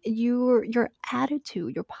really, your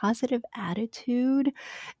attitude, your positive attitude,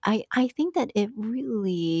 I think that it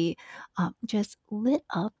really just lit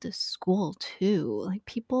up the school too. Like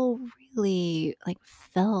people really like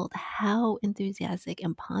felt how enthusiastic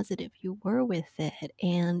and positive you were with it,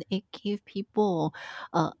 and it gave people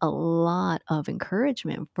a lot of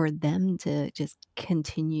encouragement for them to just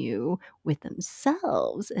continue with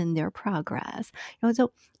themselves and their progress.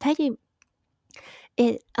 So Taiji,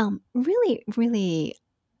 it really, really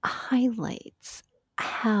highlights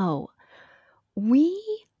how we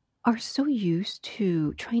are so used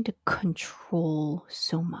to trying to control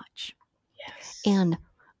so much. Yes. And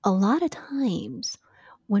a lot of times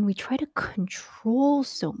when we try to control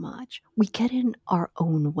so much, we get in our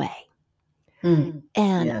own way. Mm.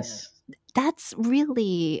 And Yes. that's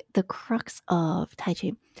really the crux of Tai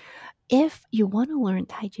Chi. If you want to learn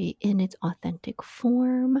Tai Chi in its authentic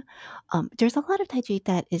form, there's a lot of Tai Chi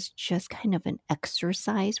that is just kind of an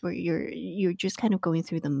exercise where you're just kind of going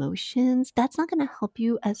through the motions. That's not going to help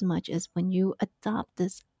you as much as when you adopt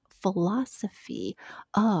this philosophy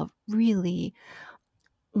of really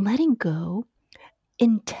letting go,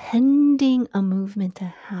 intending a movement to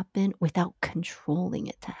happen without controlling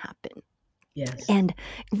it to happen. Yes. And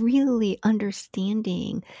really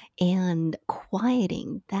understanding and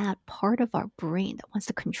quieting that part of our brain that wants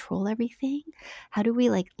to control everything. How do we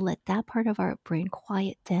like let that part of our brain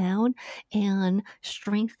quiet down and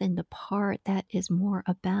strengthen the part that is more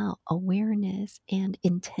about awareness and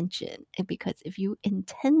intention? And because if you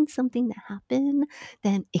intend something to happen,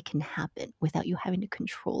 then it can happen without you having to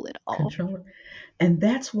control it all. Control it. And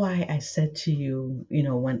that's why I said to you,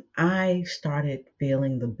 when I started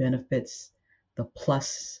feeling the benefits the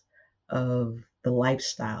plus of the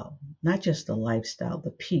lifestyle, not just the lifestyle,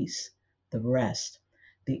 the peace, the rest,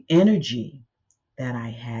 the energy that I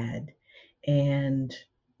had. And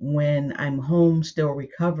when I'm home still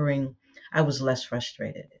recovering, I was less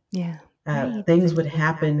frustrated. Yeah. Right. Things would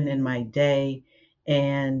happen in my day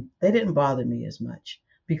and they didn't bother me as much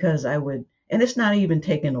because I would, and it's not even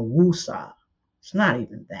taking a woosah. It's not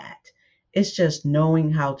even that. It's just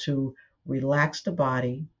knowing how to relax the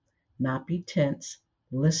body, not be tense,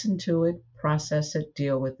 listen to it, process it,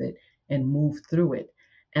 deal with it, and move through it.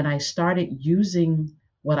 And I started using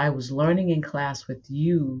what I was learning in class with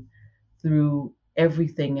you through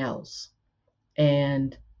everything else.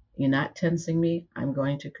 And you're not tensing me. I'm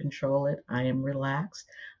going to control it. I am relaxed.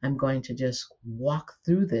 I'm going to just walk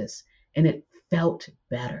through this. And it felt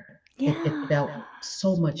better. It Yeah. felt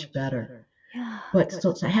so much better. Yeah. But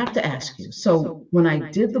so I have to ask you. So when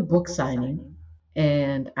I did the book signing,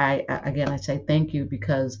 and again I say thank you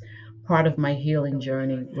because part of my healing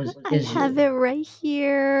journey was I is have you. it right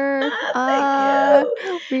here. Thank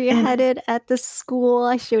you. We had And it at the school.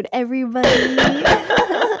 I showed everybody.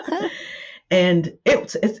 and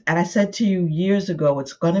it's and I said to you years ago,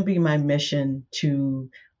 it's going to be my mission to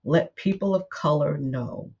let people of color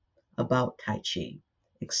know about Tai Chi,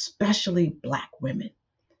 especially Black women.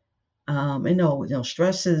 I know,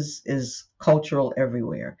 stress is cultural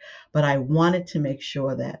everywhere, but I wanted to make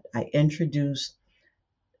sure that I introduced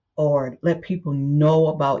or let people know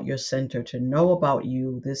about your center, to know about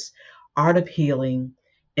you, this art of healing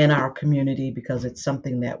in our community because it's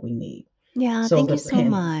something that we need. Yeah, So thank the you so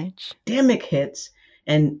much. pandemic hits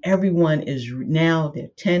and everyone is now they're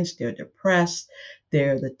tense, they're depressed,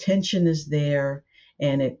 the tension is there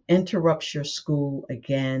and it interrupts your school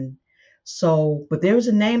again. So, but there was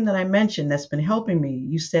a name that I mentioned that's been helping me.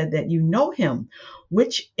 You said that you know him,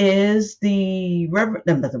 which is the Reverend,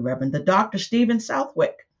 no, not the Reverend, the Dr. Stephen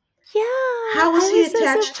Southwick. Yeah, How is I he was so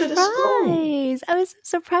attached to the school? surprised. I was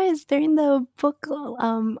so surprised during the book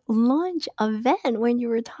launch event when you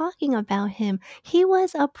were talking about him. He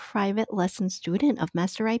was a private lesson student of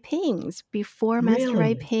Master Rai Ping's before Master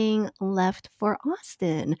Rai Really? Ping left for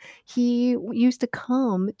Austin. He used to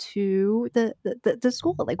come to the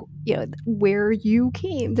school, like, where you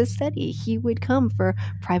came to study. He would come for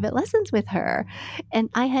private lessons with her. And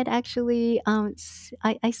I had actually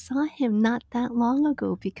I saw him not that long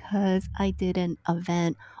ago because I did an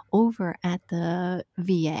event over at the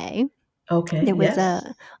VA. Okay, There was yes.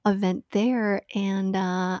 a event there, and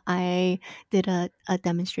I did a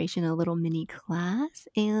demonstration, a little mini class,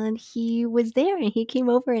 and he was there, and he came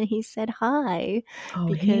over and he said hi Oh,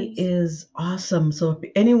 he because is awesome. So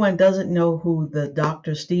if anyone doesn't know who the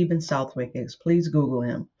Dr. Stephen Southwick is, please Google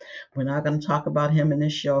him. We're not going to talk about him in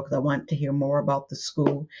this show because I want to hear more about the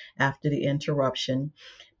school after the interruption.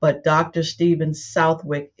 But Dr. Stephen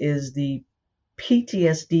Southwick is the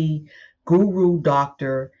PTSD guru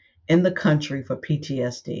doctor in the country for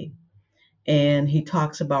PTSD, and he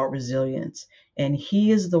talks about resilience. And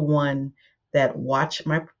he is the one that watched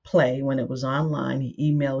my play when it was online.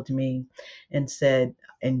 He emailed me and said,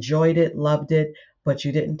 enjoyed it, loved it, but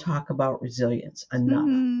you didn't talk about resilience enough.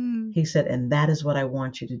 mm, He said, and that is what I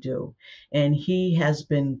want you to do. And he has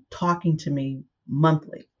been talking to me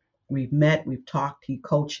monthly. We've met, we've talked, he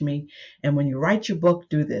coached me. And when you write your book,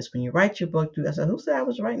 do this. When you write your book, do this. I said, who said I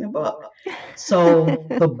was writing a book? So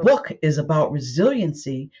the book is about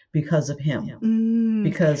resiliency because of him, mm,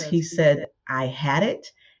 because he said I had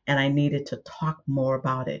it and I needed to talk more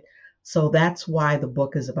about it. So that's why the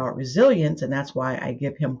book is about resilience, and that's why I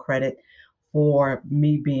give him credit for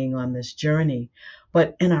me being on this journey.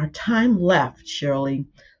 But in our time left, Shirley,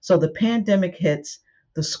 so the pandemic hits,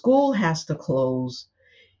 the school has to close.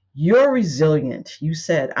 You're resilient. You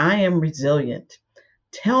said, I am resilient.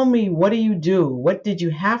 Tell me, what do you do? What did you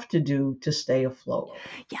have to do to stay afloat?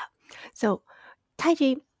 yeah. So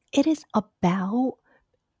Taiji, it is about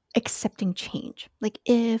accepting change. Like,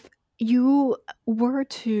 if you were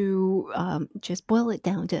to just boil it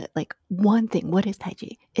down to like one thing, what is Tai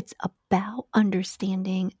Chi? It's about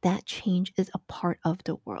understanding that change is a part of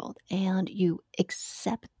the world and you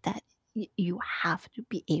accept that you have to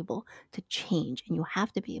be able to change and you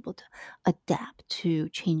have to be able to adapt to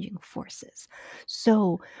changing forces.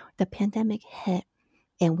 So the pandemic hit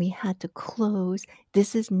and we had to close.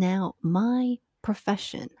 This is now my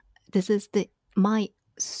profession. This is my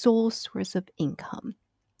sole source of income.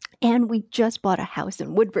 And we just bought a house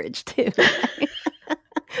in Woodbridge too. Right?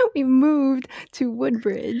 We moved to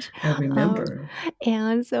Woodbridge. I Um, remember.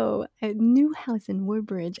 and so a new house in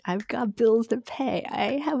Woodbridge, I've got bills to pay.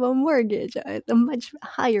 I have a mortgage, a much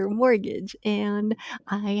higher mortgage, and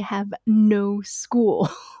I have no school.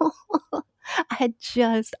 had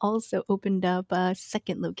just also opened up a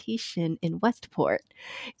second location in Westport.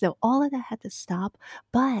 So all of that had to stop.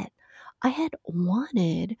 But I had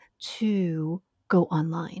wanted to go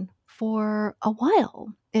online for a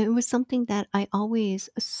while. It was something that I always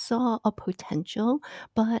saw a potential,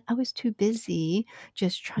 but I was too busy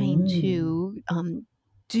just trying Mm. to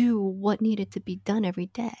do what needed to be done every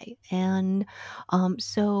day. And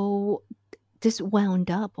so this wound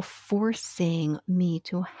up forcing me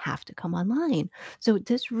to have to come online. So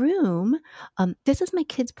this room, this is my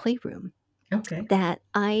kids' playroom Okay. that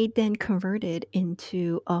I then converted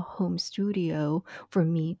into a home studio for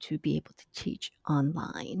me to be able to teach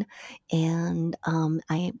online. And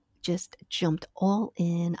I just jumped all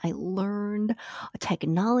in. I learned a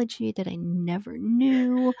technology that I never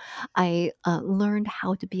knew. I learned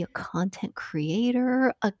how to be a content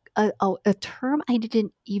creator, a term I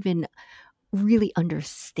didn't even really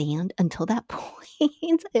understand until that point.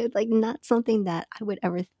 It's like not something that I would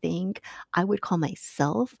ever think I would call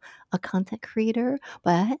myself a content creator,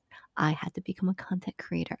 but I had to become a content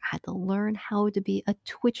creator. I had to learn how to be a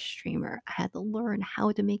Twitch streamer. I had to learn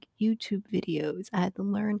how to make YouTube videos. I had to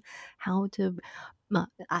learn how to uh,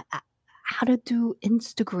 I, I, how to do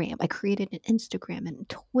Instagram. I created an Instagram and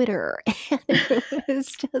Twitter, and it was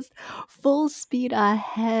just full speed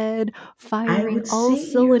ahead, I firing would all see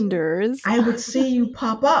you. cylinders. I would see you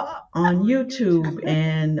pop up on YouTube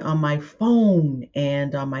and on my phone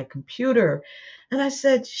and on my computer. And I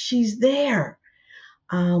said, she's there.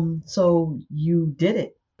 So you did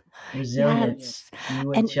it. Resilience. Yes.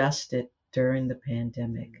 You And adjusted during the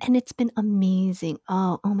pandemic. and it's been amazing.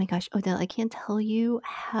 Oh my gosh, Odell, I can't tell you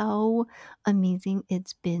how amazing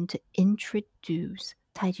it's been to introduce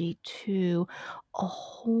Taiji to a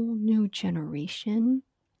whole new generation.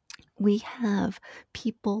 We have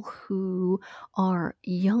people who are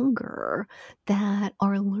younger that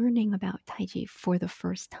are learning about Tai Chi for the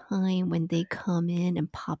first time when they come in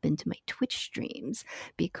and pop into my Twitch streams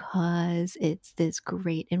because it's this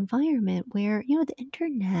great environment where, the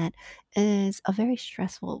internet is a very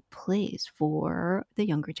stressful place for the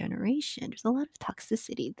younger generation. There's a lot of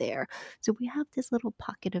toxicity there. So we have this little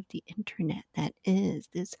pocket of the internet that is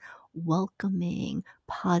this welcoming,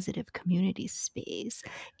 positive community space.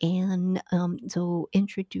 And so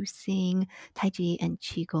introducing Tai Chi and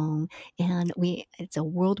Qigong, and it's a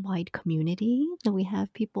worldwide community, and we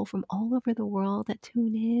have people from all over the world that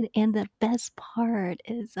tune in. And the best part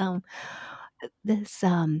is this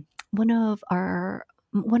one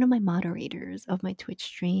of my moderators of my Twitch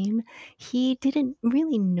stream, he didn't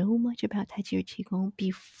really know much about Tai Chi or Qigong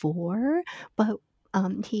before, but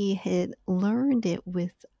he had learned it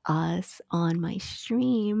with us on my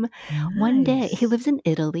stream. One day, he Nice. lives in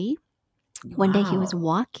Italy. One day he was Wow.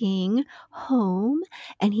 walking home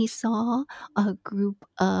and he saw a group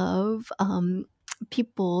of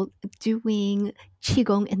people doing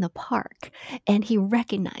qigong in the park, and he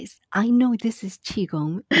recognized, I know this is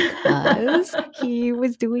qigong because he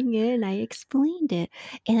was doing it and I explained it.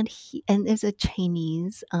 And there's a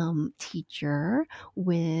Chinese teacher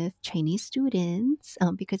with Chinese students,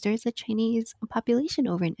 because there's a Chinese population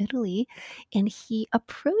over in Italy, and he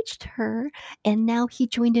approached her, and now he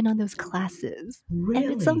joined in on those classes. And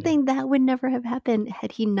it's Really? something that would never have happened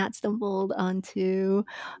had he not stumbled onto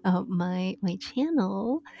my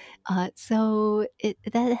channel. So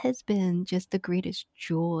that has been just the greatest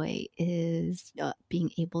joy, is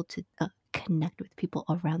being able to connect with people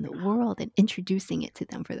around the world and introducing it to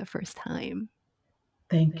them for the first time.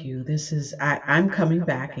 Thank you. I'm coming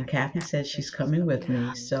back, and Kathy says she's coming with me.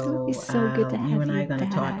 It'll be So so good to you have and I you are going to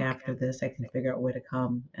talk back. after this. I can figure out where to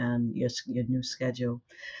come and your new schedule.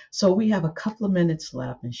 So we have a couple of minutes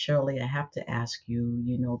left, and Shirley, I have to ask you.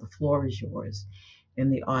 The floor is yours,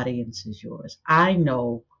 and the audience is yours. I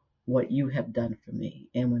know what you have done for me,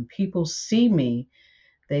 and when people see me,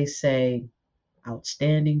 they say,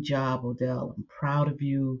 "Outstanding job, Odell. I'm proud of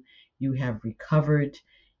you. You have recovered.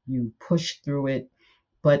 You pushed through it."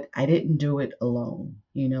 But I didn't do it alone.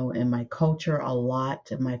 In my culture, a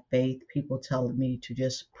lot of my faith, people tell me to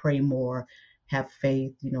just pray more, have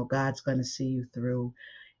faith, God's going to see you through.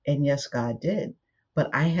 And yes, God did.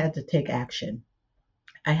 But I had to take action.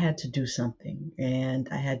 I had to do something and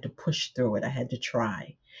I had to push through it. I had to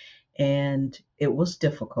try. And it was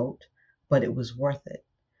difficult, but it was worth it.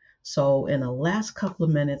 So, in the last couple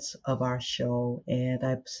of minutes of our show, and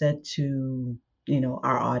I've said to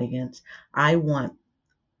our audience, I want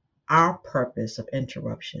our purpose of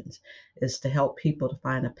interruptions is to help people to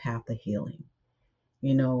find a path of healing.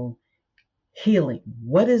 You know, Healing.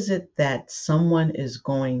 What is it that someone is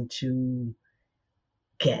going to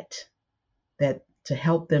get that to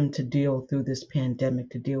help them to deal through this pandemic,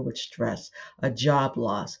 to deal with stress, a job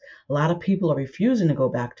loss. A lot of people are refusing to go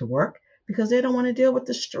back to work because they don't want to deal with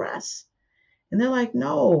the stress. And they're like,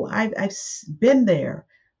 no, I've been there.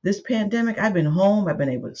 This pandemic, I've been home, I've been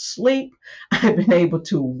able to sleep, I've been able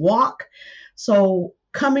to walk. So,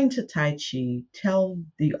 coming to Tai Chi, tell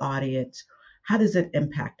the audience, how does it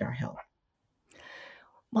impact our health?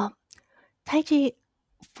 Well, Tai Chi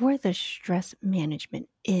for the stress management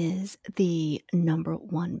is the number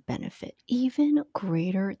one benefit, even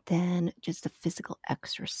greater than just the physical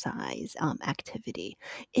exercise activity.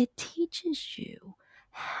 It teaches you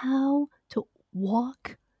how to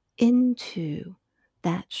walk into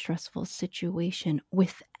that stressful situation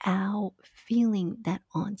without feeling that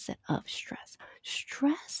onset of stress.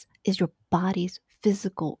 Stress is your body's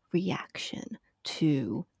physical reaction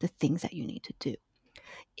to the things that you need to do.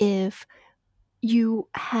 If you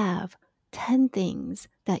have 10 things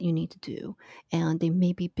that you need to do, and they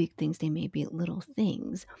may be big things, they may be little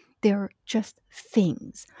things. They're just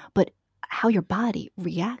things, but how your body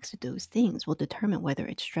reacts to those things will determine whether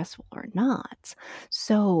it's stressful or not.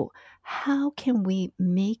 So, how can we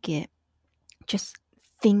make it just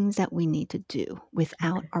things that we need to do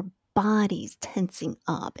without Okay. our bodies tensing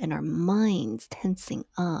up and our minds tensing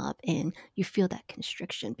up, and you feel that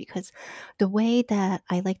constriction? Because the way that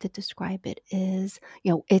I like to describe it is,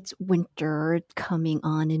 it's winter coming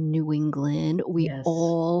on in New England. We Yes.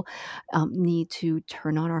 all need to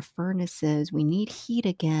turn on our furnaces. We need heat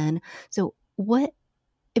again. So what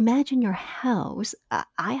imagine your house.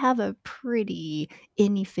 I have a pretty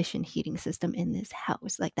inefficient heating system in this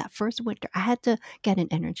house. Like that first winter, I had to get an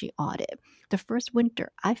energy audit. The first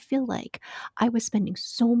winter, I feel like I was spending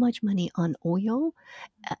so much money on oil.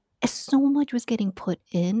 uh, So much was getting put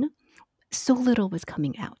in, so little was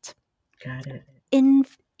coming out. Got it.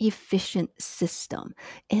 Inefficient system.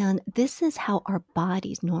 And this is how our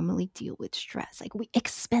bodies normally deal with stress. Like we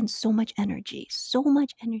expend so much energy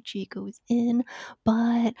goes in,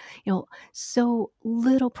 but so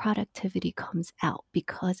little productivity comes out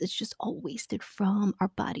because it's just all wasted from our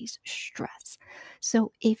body's stress.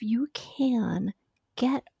 So if you can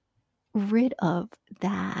get rid of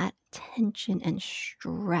that tension and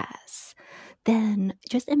stress, then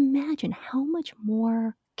just imagine how much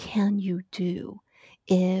more can you do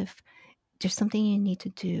if there's something you need to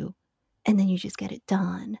do and then you just get it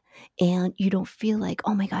done and you don't feel like,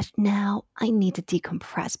 oh my gosh, now I need to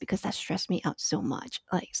decompress because that stressed me out so much.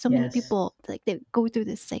 Like so many Yes. people, like they go through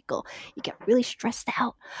this cycle. You get really stressed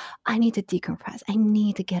out. I need to decompress. I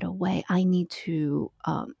need to get away. I need to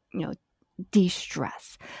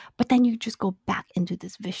de-stress. But then you just go back into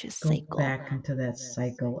this vicious Go cycle. back into that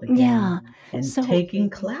cycle Yeah. again. And So, taking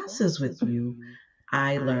classes with you,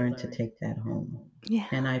 I learned to take that home yeah.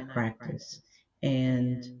 and I practice.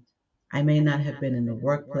 And I may not have been in the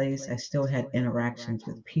workplace, I still had interactions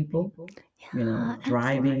with people, Yeah,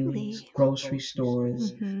 driving, absolutely. grocery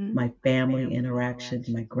stores, Mhm. my family interactions,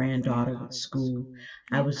 my Yeah. granddaughter with school.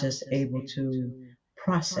 I Yeah. was just able to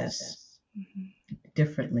process Mhm.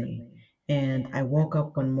 differently. And I woke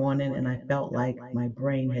up one morning and I felt like my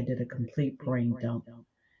brain had did a complete brain dump,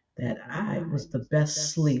 that I was the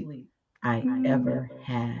best sleep I Mm. ever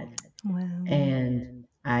had. Wow. And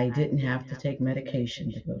I didn't have to take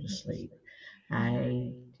medication to go to sleep.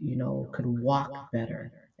 I, could walk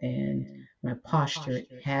better and my posture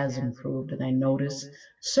has improved. And I notice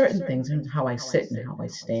certain things in how I sit and how I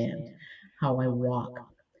stand, how I walk.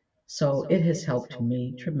 So it has helped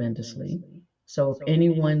me tremendously. So if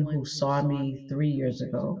anyone who saw me 3 years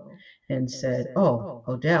ago and said, "Oh,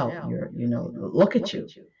 Odell, look at you,"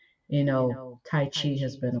 Tai Chi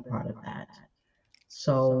has been a part of that.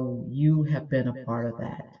 So you have been a part of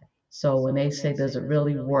that. So when they say, does it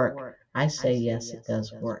really work? I say, yes, it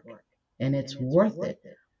does work. And it's worth it.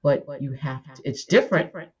 But you have to, it's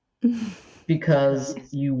different because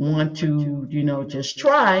you want to, just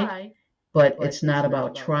try, but it's not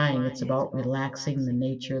about trying. It's about relaxing the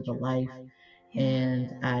nature of the life. Yeah.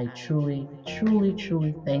 And I truly, truly,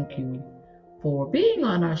 truly thank you for being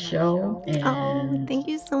on our show. Oh, And thank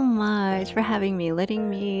you so much for having me, letting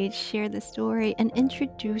me share the story and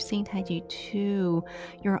introducing Taiji to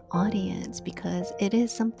your audience, because it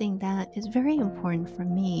is something that is very important for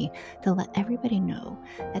me to let everybody know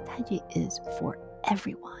that Taiji is for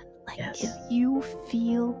everyone. Like, if yes, you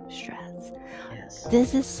feel stress, yes.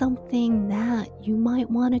 this is something that you might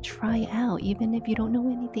want to try out. Even if you don't know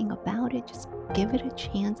anything about it, just give it a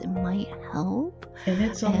chance. It might help. And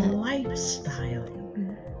it's a And lifestyle.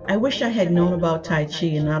 Mhm. I wish I had known about Tai Chi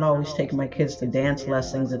and not always taking my kids to dance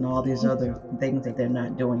lessons and all these other things that they're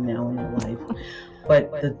not doing now in their life.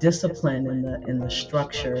 but the discipline and the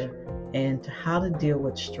structure and to how to deal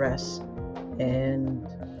with stress and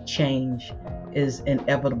change is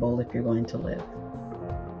inevitable if you're going to live.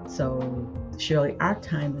 So, Shirley, our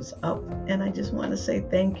time is up, and I just want to say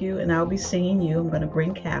thank you, and I'll be seeing you. I'm going to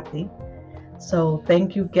bring Kathy. So,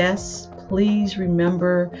 thank you, guests. Please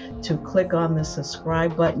remember to click on the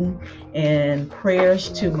subscribe button, and prayers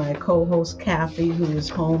to my co-host Kathy, who is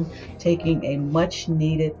home taking a much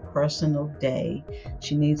needed personal day.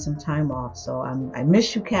 She needs some time off. So I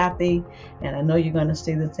miss you, Kathy, and I know you're going to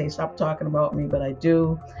see this say, stop talking about me, but I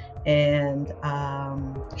do. And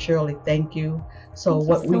Shirley, thank you. So Thank you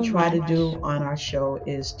what we so try to much. do on our show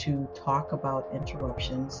is to talk about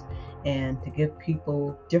interruptions and to give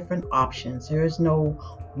people different options. There is no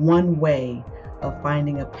one way of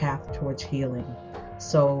finding a path towards healing.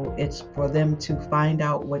 So it's for them to find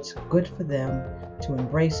out what's good for them, to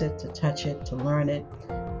embrace it, to touch it, to learn it,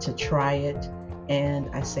 to try it. And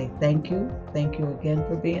I say thank you. Thank you again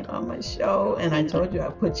for being on my show. And I told you I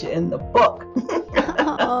put you in the book.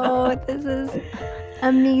 Oh, this is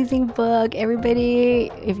amazing book. Everybody,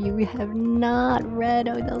 if you have not read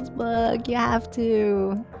Odell's book, you have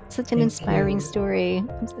to. Such an Thank inspiring you. story.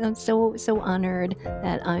 I'm so honored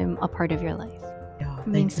that I'm a part of your life. Yeah, It thank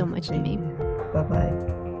means so you for much to being me. here.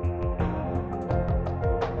 Bye-bye.